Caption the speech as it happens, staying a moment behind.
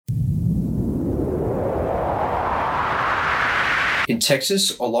in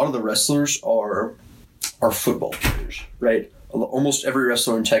Texas, a lot of the wrestlers are football players, right? Almost every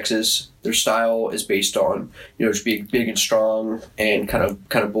wrestler in Texas, their style is based on, just being big and strong and kind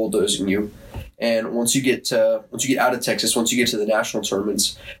of bulldozing you. And once you get out of Texas, once you get to the national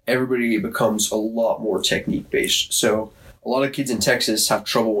tournaments, everybody becomes a lot more technique based. So a lot of kids in Texas have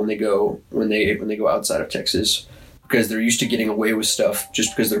trouble when they go outside of Texas because they're used to getting away with stuff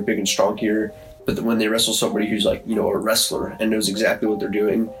just because they're big and strong here. But when they wrestle somebody who's like, a wrestler and knows exactly what they're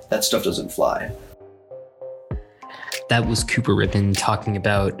doing, that stuff doesn't fly. That was Cooper Ribbon talking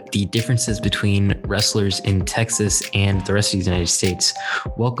about the differences between wrestlers in Texas and the rest of the United States.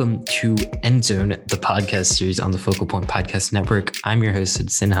 Welcome to End Zone, the podcast series on the Focal Point Podcast Network. I'm your host, Sid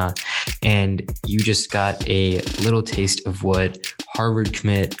Sinha, and you just got a little taste of what Harvard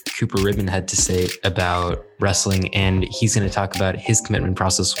commit Cooper Ribbon had to say about wrestling, and he's going to talk about his commitment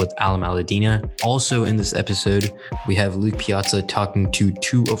process with Alum Aladina. Also in this episode, we have Luke Piazza talking to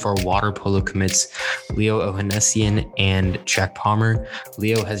two of our water polo commits, Leo Ohanessian and Jack Palmer.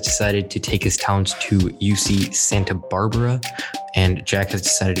 Leo has decided to take his talents to UC Santa Barbara, and Jack has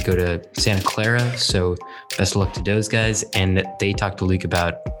decided to go to Santa Clara. So best of luck to those guys. And they talked to Luke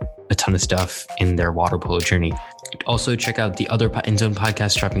about a ton of stuff in their water polo journey. Also, check out the other End Zone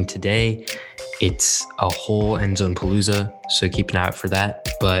podcast dropping today. It's a whole End Zone palooza, so keep an eye out for that.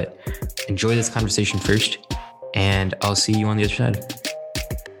 But enjoy this conversation first, and I'll see you on the other side.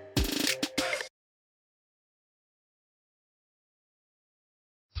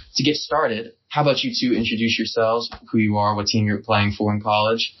 To get started, how about you two introduce yourselves, who you are, what team you're playing for in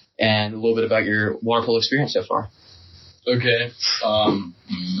college, and a little bit about your water polo experience so far. Okay.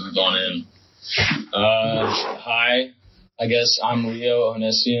 Moved on in. Hi. I guess I'm Leo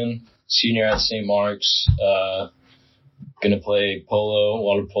Ohanessian, senior at St. Mark's. Gonna play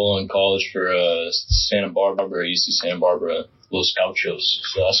water polo in college for Santa Barbara, UC Santa Barbara, Los Gauchos.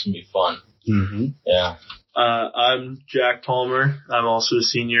 So that's gonna be fun. Mm-hmm. Yeah. I'm Jack Palmer. I'm also a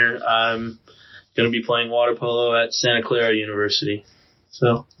senior. I'm gonna be playing water polo at Santa Clara University.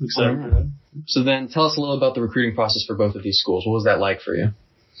 So I'm excited for that. So then tell us a little about the recruiting process for both of these schools. What was that like for you?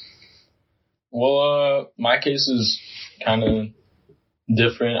 Well, my case is kind of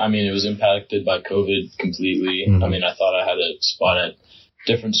different. I mean, it was impacted by COVID completely. Mm-hmm. I mean, I thought I had a spot at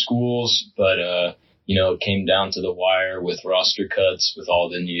different schools, but, it came down to the wire with roster cuts, with all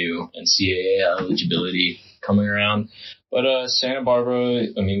the new NCAA eligibility coming around. But Santa Barbara,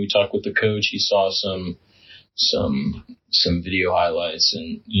 I mean, we talked with the coach. He saw some video highlights,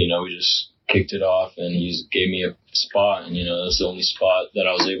 and, we just kicked it off, and he gave me a spot, and, that's the only spot that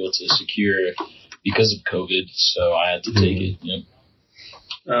I was able to secure because of COVID, so I had to take it. Yep.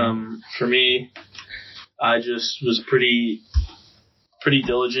 For me, I just was pretty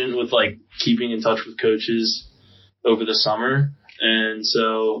diligent with keeping in touch with coaches over the summer, and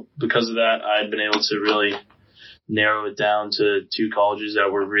so because of that, I had been able to really narrow it down to two colleges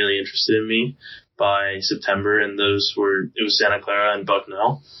that were really interested in me by September, and it was Santa Clara and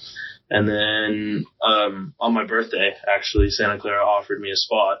Bucknell. And then on my birthday, actually, Santa Clara offered me a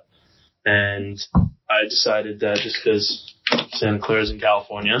spot, and I decided that just because Santa Clara is in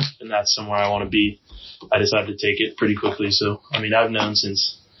California and that's somewhere I want to be, I decided to take it pretty quickly. So, I mean, I've known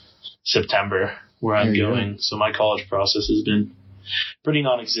since September where I'm going, so my college process has been pretty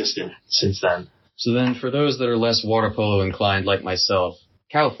non-existent since then. So then for those that are less water polo inclined like myself,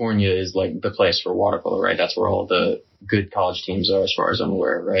 California is the place for water polo, right? That's where all the good college teams are as far as I'm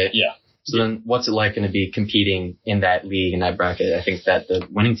aware, right? Yeah. So then what's it like going to be competing in that league, in that bracket? I think that the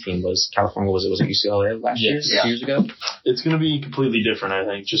winning team was California. Was it UCLA last year, 2 years ago? It's going to be completely different, I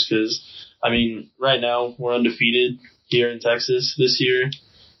think, just because, I mean, right now we're undefeated here in Texas this year.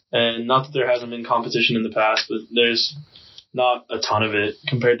 And not that there hasn't been competition in the past, but there's not a ton of it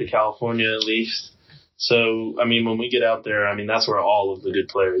compared to California at least. So, I mean, when we get out there, I mean, that's where all of the good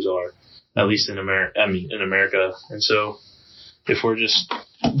players are, at least in America. And so if we're just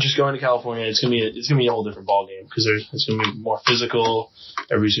going to California, it's gonna be a whole different ballgame because it's gonna be more physical.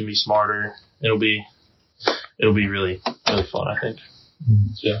 Everybody's gonna be smarter. It'll be really, really fun, I think.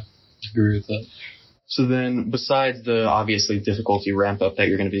 Yeah, agree with that. So then, besides the obviously difficulty ramp up that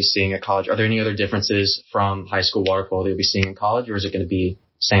you're going to be seeing at college, are there any other differences from high school water polo that you'll be seeing in college, or is it going to be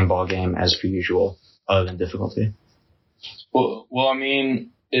same ballgame as per usual, other than difficulty? Well, I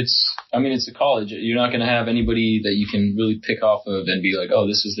mean, it's a college. You're not going to have anybody that you can really pick off of and be like, oh,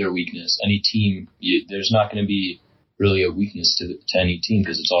 this is their weakness. Any team, there's not going to be really a weakness to any team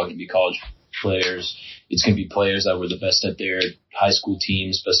because it's all going to be college players. It's going to be players that were the best at their high school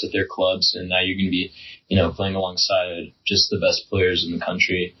teams, best at their clubs, and now you're going to be, playing alongside just the best players in the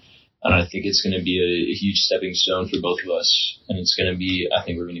country. And I think it's going to be a huge stepping stone for both of us. And it's going to be, I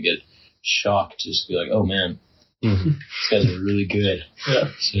think we're going to get shocked just to be like, oh man, these guys are really good. Yeah.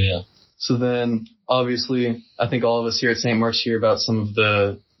 So yeah. So then, obviously, I think all of us here at St. Mark's hear about some of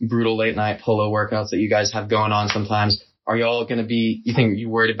the brutal late night polo workouts that you guys have going on sometimes. Are y'all going to be, you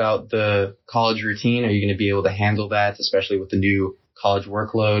worried about the college routine? Are you going to be able to handle that, especially with the new college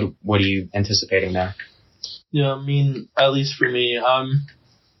workload? What are you anticipating there? Yeah, I mean, at least for me,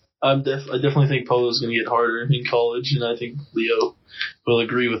 I definitely think polo is going to get harder in college, and I think Leo will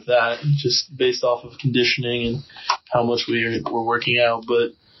agree with that, just based off of conditioning and how much we're working out.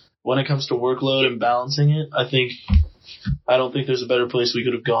 But when it comes to workload and balancing it, I don't think there's a better place we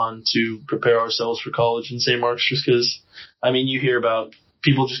could have gone to prepare ourselves for college in St. Mark's, just because, I mean, you hear about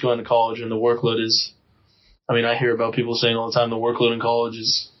people just going to college and the workload is, I mean, I hear about people saying all the time the workload in college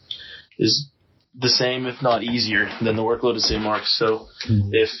is the same, if not easier, than the workload at St. Mark's. So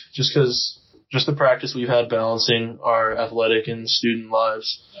if just the practice we've had balancing our athletic and student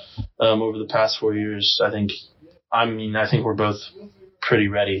lives over the past 4 years, I think we're both pretty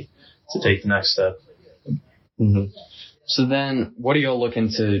ready to take the next step. Mm-hmm. So then, what are y'all looking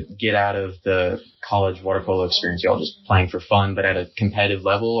to get out of the college water polo experience? Y'all just playing for fun, but at a competitive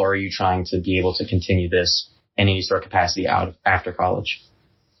level, or are you trying to be able to continue this in any sort of capacity after college?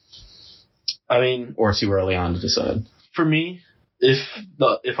 I mean, or too early on to decide. For me,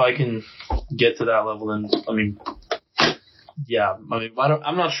 if I can get to that level, then I'm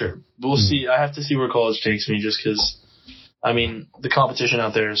not sure. But we'll see. I have to see where college takes me, just because, I mean, the competition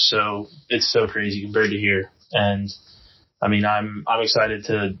out there is so crazy compared to here, and I mean, I'm excited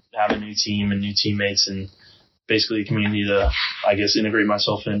to have a new team and new teammates and basically a community to, I guess, integrate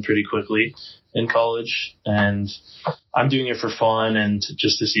myself in pretty quickly in college. And I'm doing it for fun and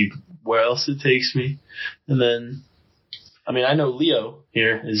just to see where else it takes me. And then, I mean, I know Leo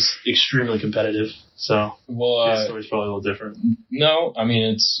here is extremely competitive, so his story's probably a little different. No, I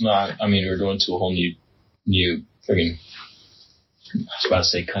mean, it's not. I mean, we're going to a whole new friggin', I was about to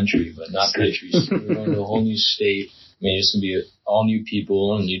say country, but not countries. We're going to a whole new state. I mean, it's going to be all new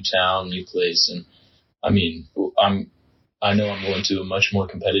people, a new town, new place. And I mean, I know I'm going to a much more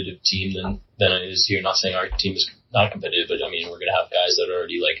competitive team than it is here. Not saying our team is not competitive, but I mean, we're going to have guys that are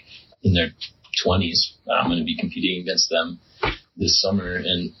already like in their 20s, and I'm going to be competing against them this summer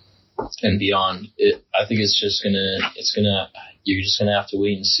and beyond. I think you're just going to have to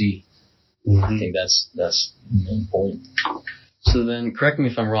wait and see. Mm-hmm. I think that's the main point. So then, correct me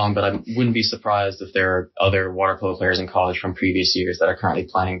if I'm wrong, but I wouldn't be surprised if there are other water polo players in college from previous years that are currently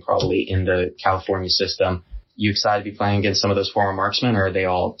playing probably in the California system. You excited to be playing against some of those former marksmen, or are they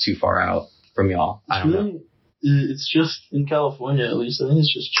all too far out from y'all? I don't know. It's just in California, at least. I think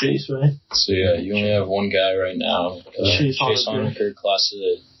it's just Chase, right? So yeah, you only have one guy right now. Chase Honecker, class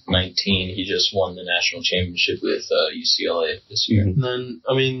of 19. He just won the national championship with UCLA this year. And then,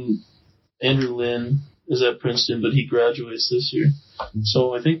 I mean, Andrew Lynn is at Princeton, but he graduates this year.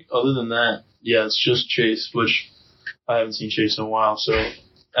 So I think other than that, yeah, it's just Chase, which I haven't seen Chase in a while. So,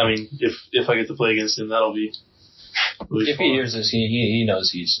 I mean, if I get to play against him, that'll be really If fun. he hears this, he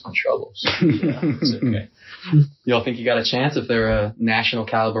knows he's in trouble. So yeah, it's okay. Y'all think you got a chance if they're a national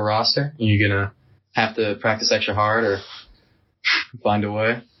caliber roster? Are you going to have to practice extra hard or find a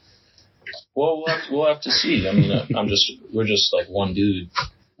way? Well, we'll have to see. I mean, we're just like one dude.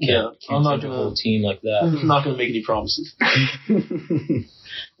 Can't I'm not take a whole team like that. I'm not going to make any promises.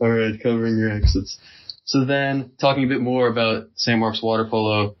 All right, covering your exits. So then, talking a bit more about St. Mark's water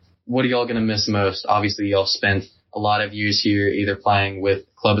polo, what are y'all going to miss most? Obviously, y'all spent a lot of years here either playing with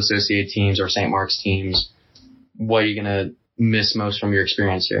club associated teams or St. Mark's teams. What are you going to miss most from your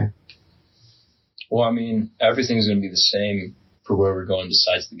experience here? Well, I mean, everything's going to be the same for where we're going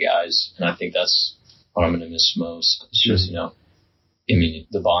besides the guys. And I think that's what I'm going to miss most. It's just, I mean,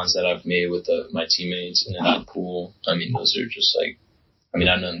 the bonds that I've made with my teammates in that pool, I mean, those are just like, I mean,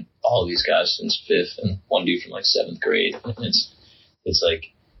 I've known all of these guys since 5th and one dude from like 7th grade. It's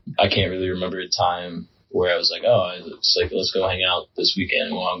like, I can't really remember a time where I was like, it's like, let's go hang out this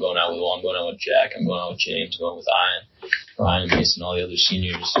weekend. Well, I'm going out with Jack. I'm going out with James. I'm going with Ryan, Mason, all the other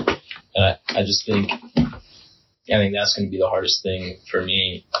seniors. And I just think, that's going to be the hardest thing for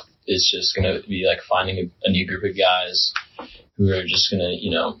me. It's just going to be like finding a new group of guys who are just going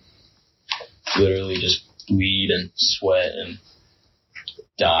to, literally just bleed and sweat and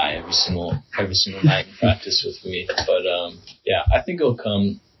die every single night in practice with me. But, I think it'll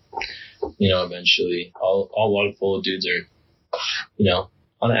come, eventually. All water polo dudes are,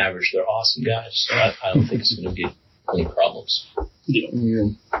 on average, they're awesome guys. So I don't think it's going to be any problems. Yeah.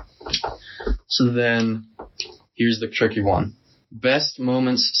 So then, here's the tricky one. Best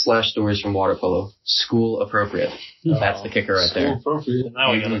moments / stories from water polo. School appropriate. That's the kicker right there. Appropriate.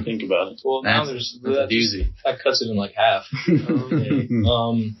 Now we gotta think about it. Well, now That's there's a doozy. that cuts it in like half. Okay.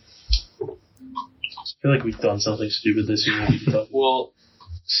 I feel like we've done something stupid this year. Well,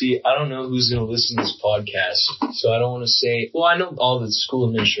 see, I don't know who's going to listen to this podcast, so I don't want to say. Well, I know all the school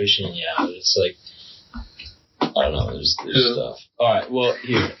administration, yeah, but it's like I don't know. There's stuff. All right. Well,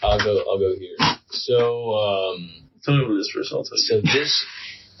 here I'll go here. So, tell me what it is first. I'll tell you. So this,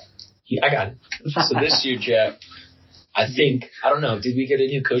 I got it. So this year, Jack, I think I don't know. Did we get a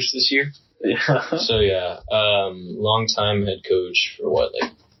new coach this year? Yeah. So yeah, long time head coach for what,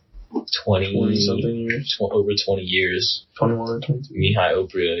 like 20 something years, over 20 years. 21 or 22. Mihai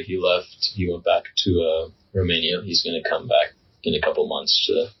Oprea, he left. He went back to Romania. He's going to come back in a couple months,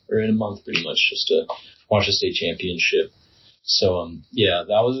 or in a month, pretty much, just to watch the state championship. So yeah,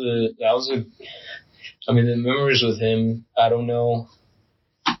 that was a. I mean, the memories with him, I don't know.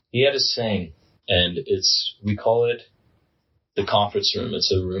 He had a saying, and we call it the conference room.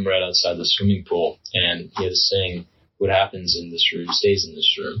 It's a room right outside the swimming pool, and he had a saying, what happens in this room stays in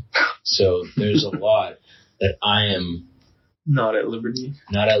this room. So there's a lot that I am not at liberty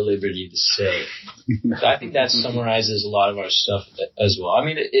to say. I think that summarizes a lot of our stuff as well. I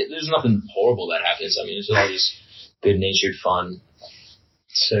mean, there's nothing horrible that happens. I mean, it's all just good-natured fun.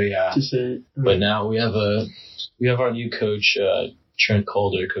 So yeah. But now we have our new coach, Trent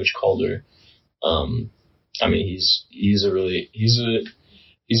Calder, Coach Calder. I mean, he's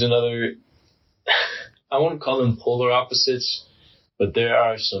another. I wouldn't call them polar opposites, but there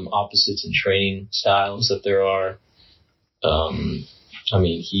are some opposites in training styles that there are. I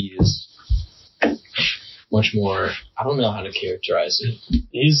mean, he is much more. I don't know how to characterize it.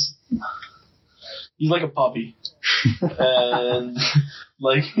 He's like a puppy, and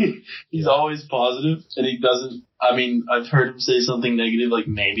like he's always positive, and he doesn't. I mean, I've heard him say something negative like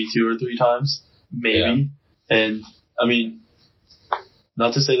maybe 2 or 3 times, maybe, and I mean.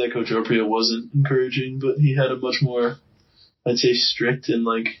 Not to say that Coach Oprea wasn't encouraging, but he had a much more, I'd say, strict and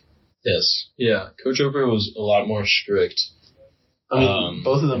like. Yes. Yeah. Coach Oprea was a lot more strict. I mean,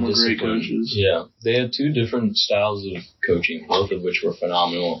 both of them were great coaches. Yeah. They had 2 different styles of coaching, both of which were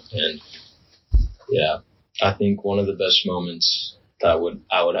phenomenal. And yeah, I think one of the best moments that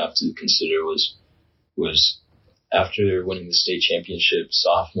I would have to consider was after winning the state championship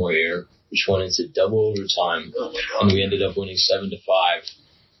sophomore year, which went into double overtime, and we ended up winning 7-5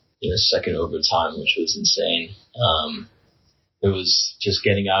 in the second overtime, which was insane. It was just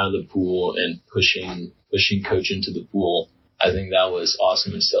getting out of the pool and pushing Coach into the pool. I think that was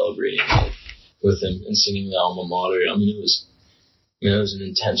awesome, and celebrating with him and singing the alma mater. I mean, it was an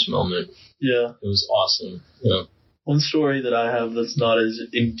intense moment. Yeah, it was awesome. Yeah. One story that I have that's not as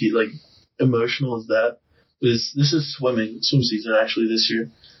emotional as that is this is swim season actually this year.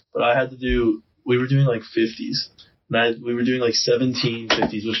 But I had to we were doing like 50s. And we were doing like 17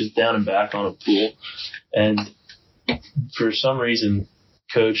 50s, which is down and back on a pool. And for some reason,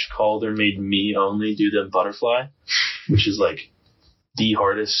 Coach Calder made me only do the butterfly, which is like the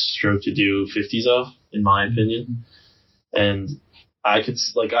hardest stroke to do 50s of, in my opinion. And I'd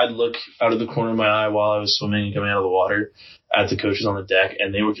look out of the corner of my eye while I was swimming and coming out of the water at the coaches on the deck,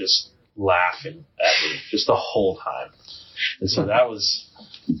 and they were just laughing at me just the whole time. And so that was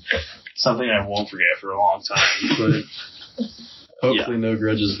something I won't forget for a long time. But hopefully no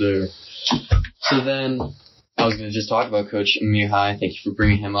grudges there. So then I was going to just talk about Coach Mihai. Thank you for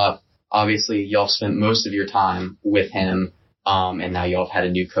bringing him up. Obviously, y'all spent most of your time with him, and now y'all have had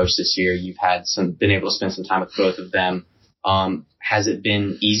a new coach this year. You've been able to spend some time with both of them. Has it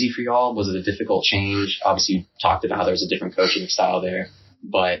been easy for y'all? Was it a difficult change? Obviously, you talked about how there's a different coaching style there,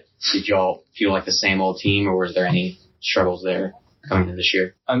 but did y'all feel like the same old team, or was there any struggles there coming into this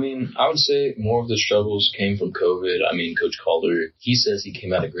year? I mean, I would say more of the struggles came from COVID. I mean, Coach Calder, he says he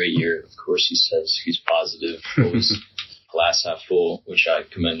came out a great year. Of course, he says he's positive, always glass half full, which I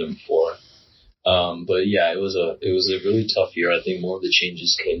commend him for. But yeah, it was a really tough year. I think more of the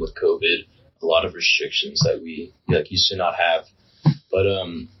changes came with COVID, a lot of restrictions that we used to not have. But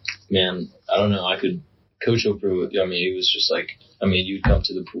man, I don't know. Coach Oprea. I mean, it was just like, you'd come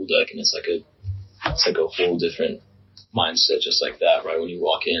to the pool deck and it's like a whole different mindset, just like that, right? When you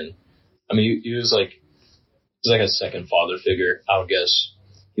walk in, I mean, he was like a second father figure. I would guess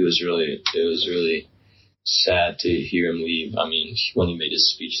it was really sad to hear him leave. I mean, when he made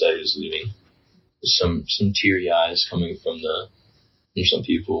his speech that he was leaving, some teary eyes coming from some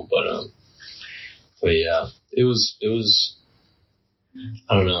people, but yeah, it was.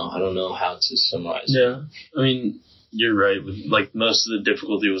 I don't know how to summarize. Yeah, I mean, you're right. Like most of the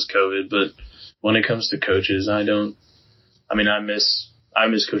difficulty was COVID, but when it comes to coaches, I don't I mean, I miss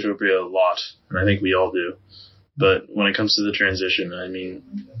Coach Opria a lot, and I think we all do. But when it comes to the transition, I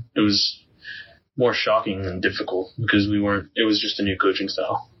mean, it was more shocking than difficult because it was just a new coaching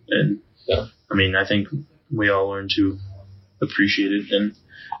style. And I mean, I think we all learned to appreciate it, and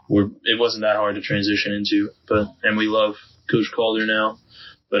it wasn't that hard to transition into, and we love Coach Calder now,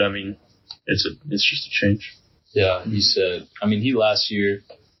 but I mean, it's just a change. Yeah, he last year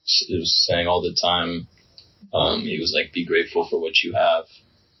was saying all the time, he was like, be grateful for what you have.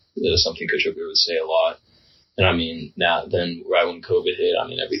 That was something Coach Opria would say a lot. And I mean, then right when COVID hit, I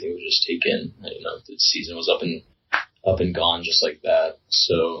mean, everything was just taken. The season was up and gone just like that.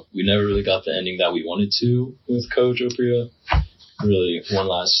 So we never really got the ending that we wanted to with Coach Opria. Really, one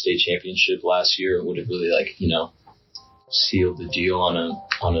last state championship last year would have really sealed the deal on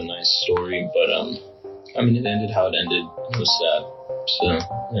a nice story. But I mean, it ended how it ended. It was sad. So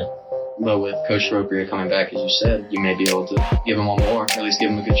yeah. But with Coach Opria coming back, as you said, you may be able to give him one more, or at least give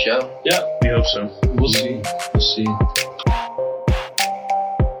him a good show. Yeah, we hope so. We'll see.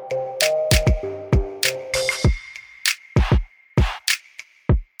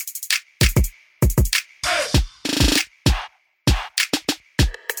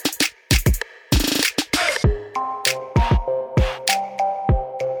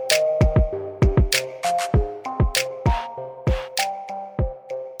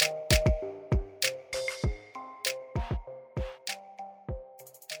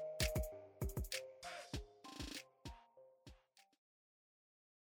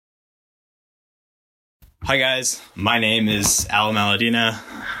 Hi guys, my name is Al Maladina.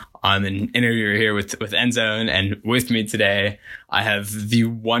 I'm an interviewer here with Endzone, and with me today I have the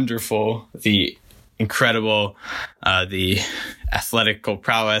wonderful, the incredible, the athletical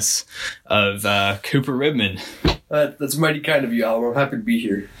prowess of Cooper Ribman. That's mighty kind of you, Al. I'm happy to be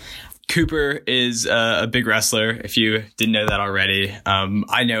here. Cooper is a big wrestler, if you didn't know that already.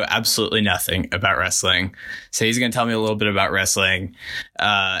 I know absolutely nothing about wrestling, so he's going to tell me a little bit about wrestling.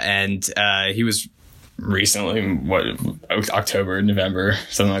 And he was recently, October, November,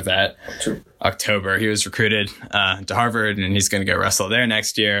 something like that. October. He was recruited to Harvard, and he's going to go wrestle there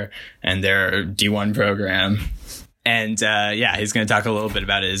next year and their D1 program. And he's going to talk a little bit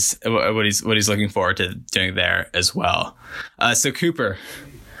about what he's looking forward to doing there as well. So Cooper,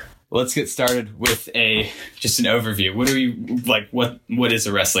 let's get started with just an overview. What are you like? What is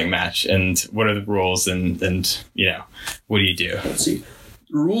a wrestling match, and what are the rules, and what do you do? Let's see.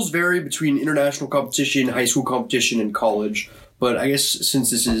 Rules vary between international competition, high school competition, and college. But I guess since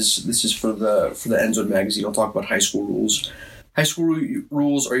this is for the Endzone magazine, I'll talk about high school rules. High school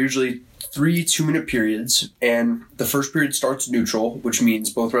rules are usually 3 2-minute periods, and the first period starts neutral, which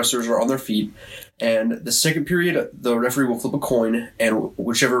means both wrestlers are on their feet. And the second period, the referee will flip a coin, and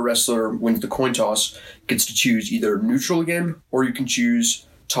whichever wrestler wins the coin toss gets to choose either neutral again, or you can choose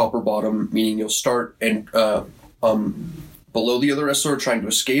top or bottom, meaning you'll start and below the other wrestler trying to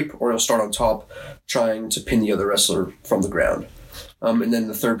escape, or you'll start on top trying to pin the other wrestler from the ground. And then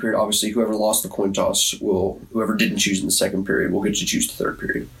the third period, obviously, whoever lost the coin toss whoever didn't choose in the second period will get to choose the third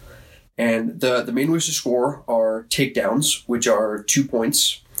period. And the main ways to score are takedowns, which are 2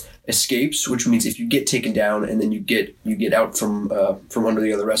 points, escapes, which means if you get taken down and then you get out from under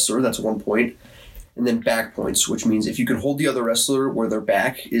the other wrestler, that's 1 point. And then back points, which means if you can hold the other wrestler where their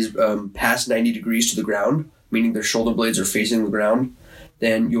back is past 90 degrees to the ground, meaning their shoulder blades are facing the ground,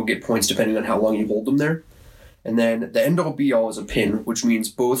 then you'll get points depending on how long you hold them there. And then the end-all be-all is a pin, which means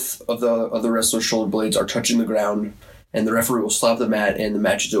both of the other wrestler's shoulder blades are touching the ground, and the referee will slap the mat, and the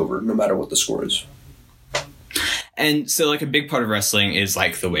match is over, no matter what the score is. And so, like, a big part of wrestling is,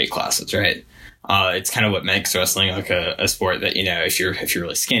 like, the weight classes, right? It's kind of what makes wrestling, like, a sport that, if you're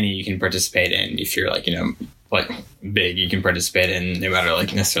really skinny, you can participate in. If you're, like, big, you can participate in, no matter,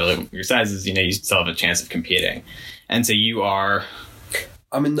 like, necessarily what your size is, you still have a chance of competing. And so you are...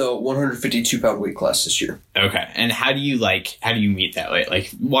 I'm in the 152-pound weight class this year. Okay. And how do you meet that weight? Like,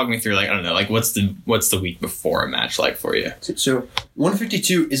 walk me through, like, I don't know, like, what's the week before a match like for you? So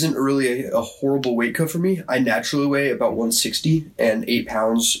 152 isn't really a horrible weight cut for me. I naturally weigh about 160, and 8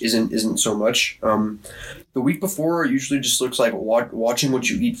 pounds isn't so much. The week before usually just looks like watching what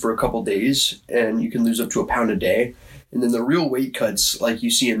you eat for a couple days, and you can lose up to 1 pound a day. And then the real weight cuts, like you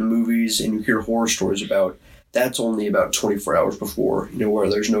see in the movies and you hear horror stories about, that's only about 24 hours before, where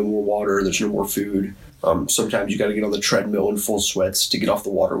there's no more water, there's no more food. Sometimes you got to get on the treadmill in full sweats to get off the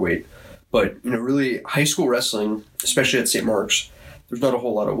water weight. But, really, high school wrestling, especially at St. Mark's, there's not a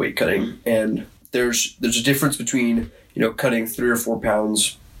whole lot of weight cutting. And there's a difference between, cutting 3 or 4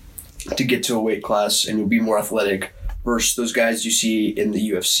 pounds to get to a weight class and you'll be more athletic versus those guys you see in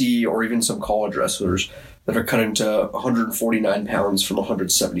the UFC or even some college wrestlers that are cutting to 149 pounds from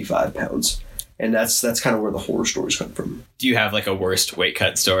 175 pounds. And that's kind of where the horror stories come from. Do you have like a worst weight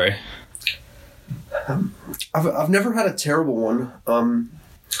cut story? I've never had a terrible one.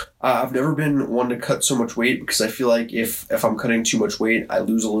 I've never been one to cut so much weight because I feel like if I'm cutting too much weight, I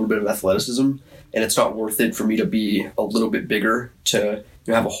lose a little bit of athleticism, and it's not worth it for me to be a little bit bigger to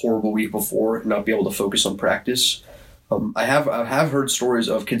have a horrible week before and not be able to focus on practice. I have heard stories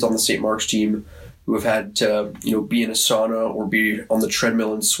of kids on the St. Mark's team who have had to be in a sauna or be on the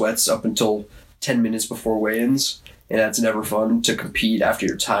treadmill in sweats up until 10 minutes before weigh-ins, and that's never fun to compete after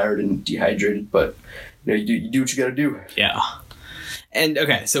you're tired and dehydrated. But you do what you got to do. Yeah. And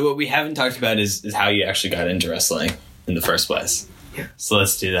okay, so what we haven't talked about is how you actually got into wrestling in the first place. Yeah. So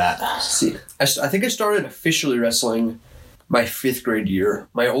let's do that. See, I think I started officially wrestling my 5th grade year.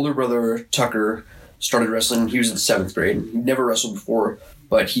 My older brother, Tucker, started wrestling. He was in 7th grade. He'd never wrestled before,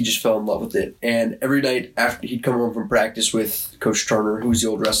 but he just fell in love with it. And every night after he'd come home from practice with Coach Turner, who was the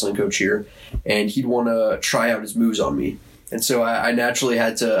old wrestling coach here, and he'd want to try out his moves on me. And so I naturally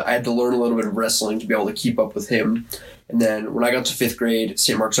had to learn a little bit of wrestling to be able to keep up with him. And then when I got to 5th grade,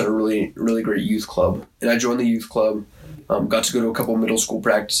 St. Mark's had a really, really great youth club. And I joined the youth club, got to go to a couple middle school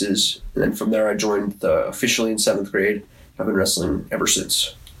practices. And then from there, I joined officially in 7th grade. I've been wrestling ever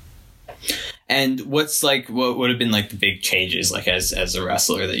since. And what would have been like the big changes like as a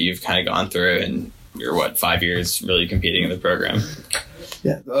wrestler that you've kind of gone through and you're 5 years really competing in the program?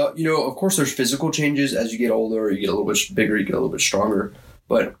 Yeah. Of course there's physical changes as you get older, you get a little bit bigger, you get a little bit stronger.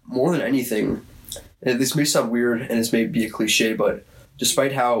 But more than anything, and this may sound weird and this may be a cliche, but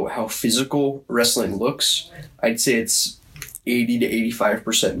despite how physical wrestling looks, I'd say it's 80 to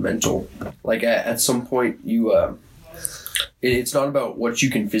 85% mental. Like at some point it's not about what you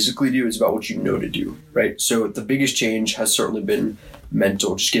can physically do, it's about what you know to do, right? So the biggest change has certainly been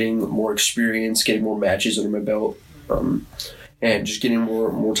mental, just getting more experience, getting more matches under my belt, and just getting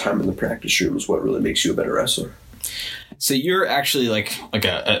more time in the practice room is what really makes you a better wrestler. So you're actually like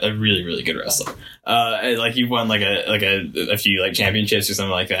a really, really good wrestler. Like you've won like a few like championships or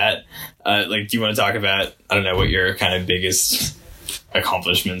something like that. Do you want to talk about, I don't know, what your kind of biggest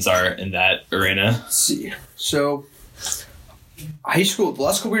accomplishments are in that arena? Let's see. So the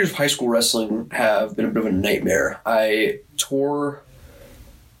last couple years of high school wrestling have been a bit of a nightmare. I tore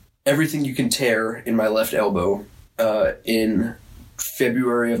everything you can tear in my left elbow in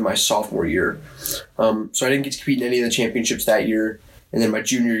February of my sophomore year. So I didn't get to compete in any of the championships that year. And then my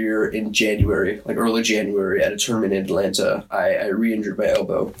junior year in January, like early January at a tournament in Atlanta, I re-injured my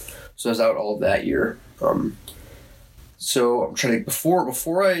elbow. So I was out all of that year. So I'm trying to,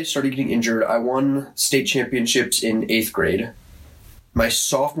 before I started getting injured, I won state championships in 8th grade. My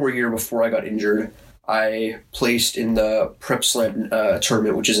sophomore year before I got injured, I placed in the Prep Slam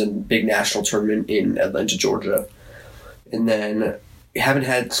tournament, which is a big national tournament in Atlanta, Georgia. And then haven't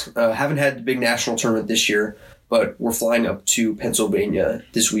had the big national tournament this year, but we're flying up to Pennsylvania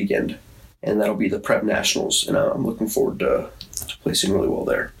this weekend, and that'll be the Prep Nationals, and I'm looking forward to placing really well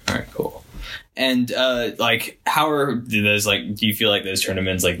there. All right, cool. And do you feel like those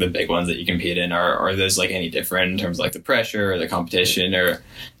tournaments, like the big ones that you compete in, are those like any different in terms of like the pressure or the competition, or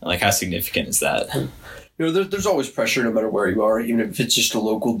like how significant is that? There's always pressure no matter where you are, even if it's just a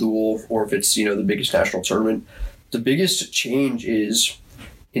local duel or if it's the biggest national tournament. The biggest change is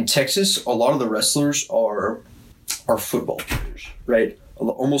in Texas, a lot of the wrestlers are football players, right?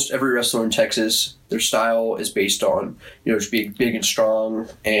 Almost every wrestler in Texas, their style is based on, just being big and strong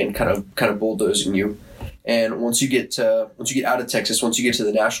and kind of bulldozing you. And once you get out of Texas, once you get to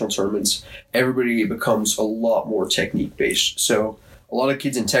the national tournaments, everybody becomes a lot more technique based. So a lot of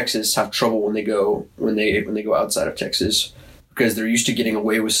kids in Texas have trouble when they go outside of Texas because they're used to getting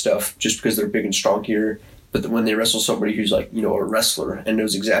away with stuff just because they're big and strong here. But when they wrestle somebody who's like, a wrestler and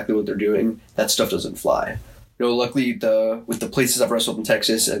knows exactly what they're doing, that stuff doesn't fly. Luckily, with the places I've wrestled in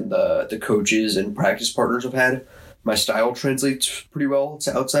Texas and the coaches and practice partners I've had, my style translates pretty well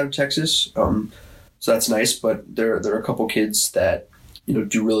to outside of Texas. So that's nice. But there are a couple kids that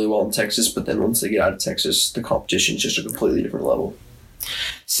do really well in Texas, but then once they get out of Texas, the competition is just a completely different level.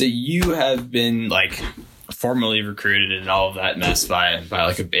 So you have been like formally recruited and all of that mess by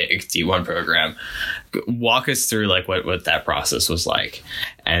like a big D1 program. Walk us through like what that process was like,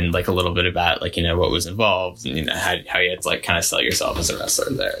 and like a little bit about like what was involved, and how you had to like kind of sell yourself as a wrestler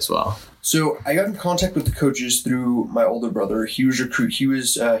there as well. So I got in contact with the coaches through my older brother. He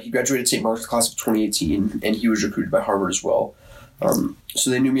graduated St. Mark's class of 2018, and he was recruited by Harvard as well. So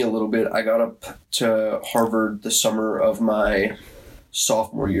they knew me a little bit. I got up to Harvard the summer of my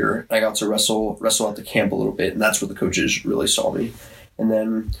sophomore year. I got to wrestle at the camp a little bit, and that's where the coaches really saw me. And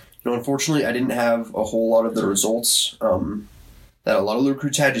then, unfortunately, I didn't have a whole lot of the results that a lot of the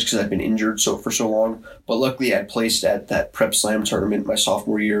recruits had just because I'd been injured for so long. But luckily, I placed at that Prep Slam tournament my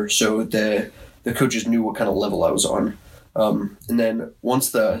sophomore year, so the coaches knew what kind of level I was on. And then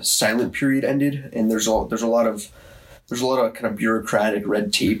once the silent period ended, and there's a lot of kind of bureaucratic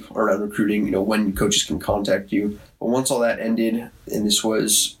red tape around recruiting, when coaches can contact you. But once all that ended, and this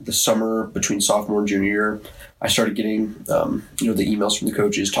was the summer between sophomore and junior year, I started getting, the emails from the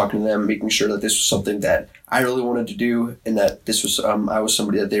coaches, talking to them, making sure that this was something that I really wanted to do, and that this was, I was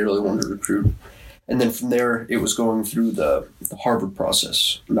somebody that they really wanted to recruit. And then from there, it was going through the Harvard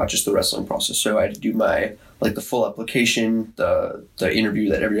process, not just the wrestling process. So I had to do the full application, the interview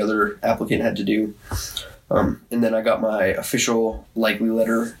that every other applicant had to do. And then I got my official likely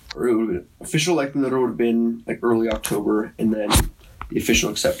letter, would have been like early October, and then the official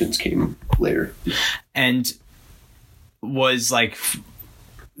acceptance came later. And was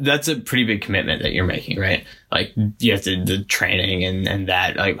that's a pretty big commitment that you're making, right? Like, you have to the training and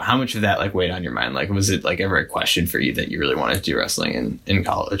that, how much of that weighed on your mind? Was it ever a question for you that you really wanted to do wrestling in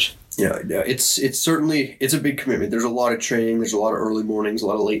college? Yeah, it's certainly, it's a big commitment. There's a lot of training, there's a lot of early mornings, a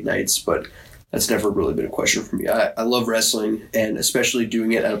lot of late nights, but that's never really been a question for me. I love wrestling, and especially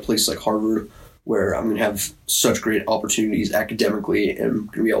doing it at a place like Harvard, where I'm going to have such great opportunities academically and I'm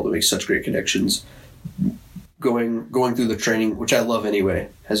going to be able to make such great connections. Going through the training, which I love anyway,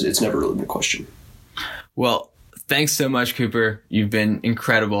 it's never really been a question. Well, thanks so much, Cooper. You've been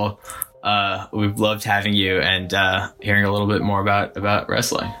incredible. We've loved having you and hearing a little bit more about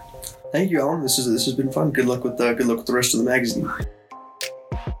wrestling. Thank you, Alan. This has been fun. Good luck with the rest of the magazine.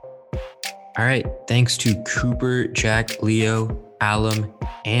 All right. Thanks to Cooper, Jack, Leo, Alum,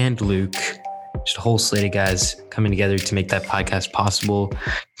 and Luke. Just a whole slate of guys coming together to make that podcast possible.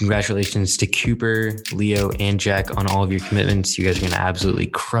 Congratulations to Cooper, Leo, and Jack on all of your commitments. You guys are going to absolutely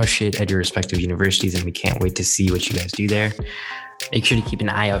crush it at your respective universities, and we can't wait to see what you guys do there. Make sure to keep an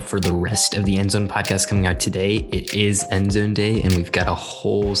eye out for the rest of the End Zone podcast coming out today. It is End Zone Day, and we've got a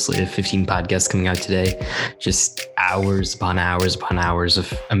whole slate of 15 podcasts coming out today. Just hours upon hours upon hours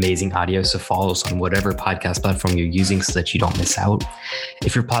of amazing audio. So follow us on whatever podcast platform you're using so that you don't miss out.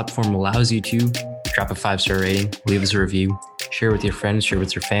 If your platform allows you to, drop a 5-star rating, leave us a review, share with your friends, share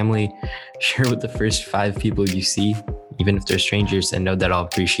with your family, share with the first 5 people you see, even if they're strangers, and know that I'll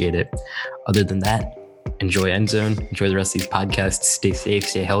appreciate it. Other than that, enjoy End Zone, enjoy the rest of these podcasts, stay safe,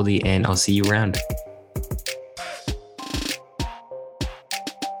 stay healthy, and I'll see you around.